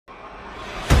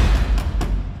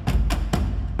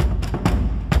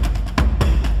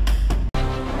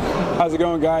How's it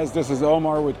going, guys? This is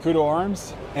Omar with Kudu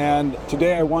Arms, and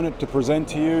today I wanted to present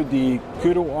to you the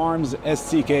Kudu Arms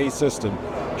SCK system,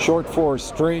 short for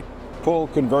Straight Pull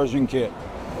Conversion Kit.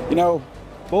 You know,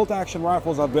 bolt action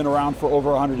rifles have been around for over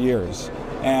 100 years,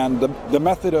 and the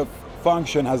method of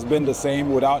function has been the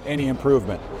same without any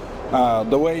improvement.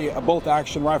 The way a bolt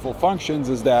action rifle functions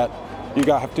is that you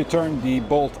have to turn the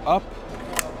bolt up,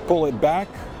 pull it back,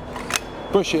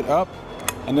 push it up,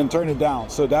 and then turn it down.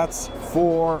 So that's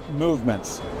 4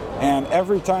 movements, and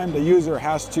every time the user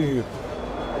has to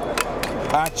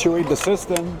actuate the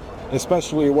system,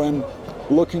 especially when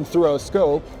looking through a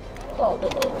scope,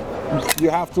 you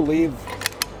have to leave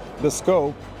the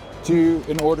scope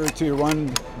in order to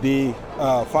run the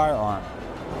firearm.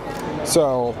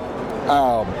 So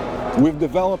we've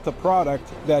developed a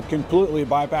product that completely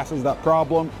bypasses that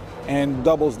problem and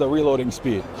doubles the reloading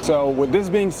speed. So with this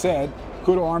being said,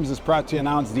 Kudu Arms is proud to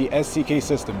announce the SCK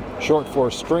system, short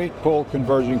for Straight Pull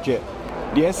Conversion Kit.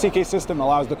 The SCK system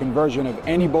allows the conversion of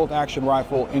any bolt action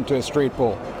rifle into a straight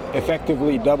pull,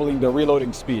 effectively doubling the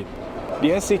reloading speed.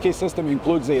 The SCK system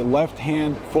includes a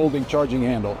left-hand folding charging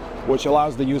handle, which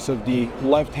allows the use of the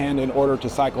left hand in order to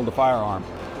cycle the firearm.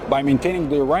 By maintaining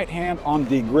the right hand on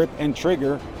the grip and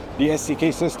trigger, the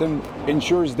SCK system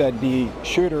ensures that the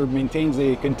shooter maintains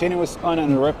a continuous,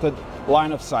 uninterrupted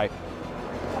line of sight,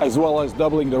 as well as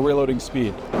doubling the reloading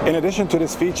speed. In addition to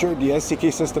this feature, the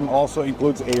SCK system also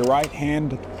includes a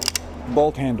right-hand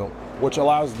bolt handle, which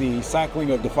allows the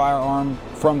cycling of the firearm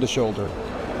from the shoulder.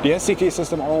 The SCK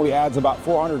system only adds about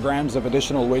 400 grams of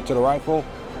additional weight to the rifle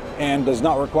and does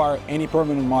not require any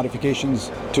permanent modifications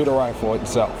to the rifle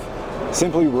itself.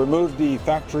 Simply remove the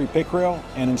factory pick rail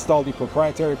and install the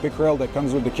proprietary pick rail that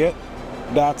comes with the kit.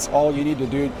 That's all you need to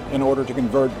do in order to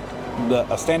convert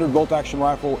a standard bolt action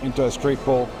rifle into a straight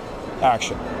pull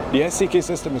action. The SCK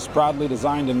system is proudly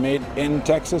designed and made in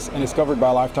Texas and is covered by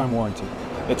a lifetime warranty.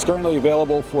 It's currently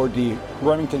available for the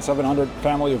Remington 700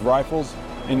 family of rifles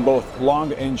in both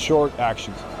long and short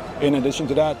actions. In addition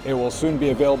to that, it will soon be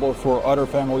available for other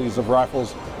families of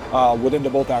rifles within the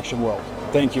bolt action world.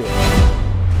 Thank you.